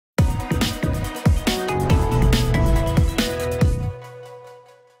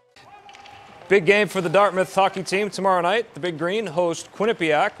Big game for the Dartmouth hockey team tomorrow night. The Big Green host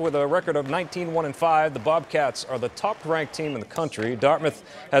Quinnipiac with a record of 19-1-5. The Bobcats are the top-ranked team in the country. Dartmouth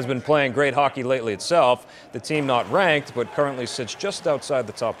has been playing great hockey lately itself. The team not ranked, but currently sits just outside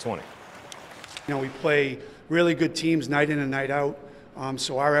the top 20. You know, we play really good teams night in and night out.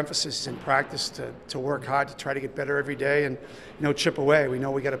 So our emphasis is in practice to work hard, to try to get better every day and, chip away. We know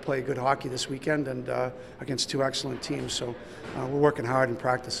we got to play good hockey this weekend and against two excellent teams. So we're working hard in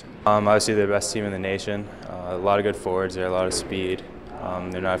practice. Obviously, they're the best team in the nation. A lot of good forwards there, a lot of speed.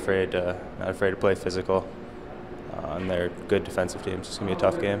 They're not afraid to play physical. And they're good defensive teams. It's going to be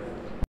a tough game.